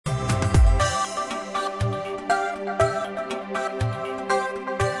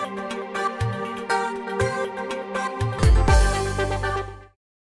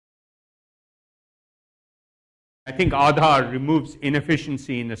I think Aadhar removes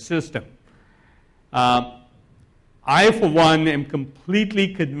inefficiency in the system. I, for one, am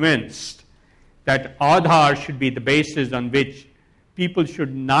completely convinced that Aadhar should be the basis on which people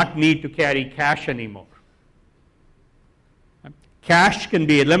should not need to carry cash anymore. Cash can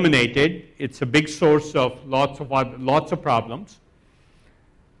be eliminated. It's a big source of lots of problems.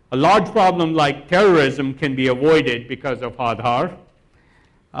 A large problem like terrorism can be avoided because of Aadhar.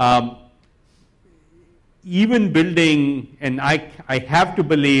 Even building, and I have to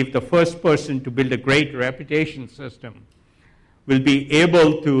believe the first person to build a great reputation system will be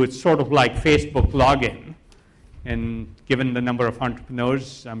able to, it's sort of like Facebook login. And given the number of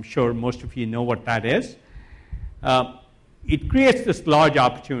entrepreneurs, I'm sure most of you know what that is. It creates this large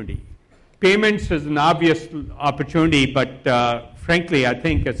opportunity. Payments is an obvious opportunity, but frankly, I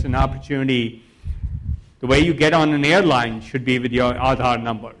think it's an opportunity. The way you get on an airline should be with your Aadhar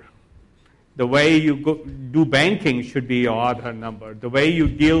number. The way you do banking should be your Aadhar number. The way you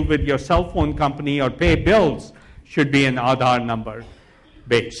deal with your cell phone company or pay bills should be an Aadhar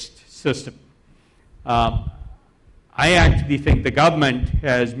number-based system. I actually think the government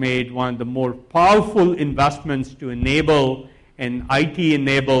has made one of the more powerful investments to enable an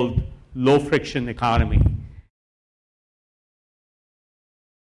IT-enabled, low-friction economy.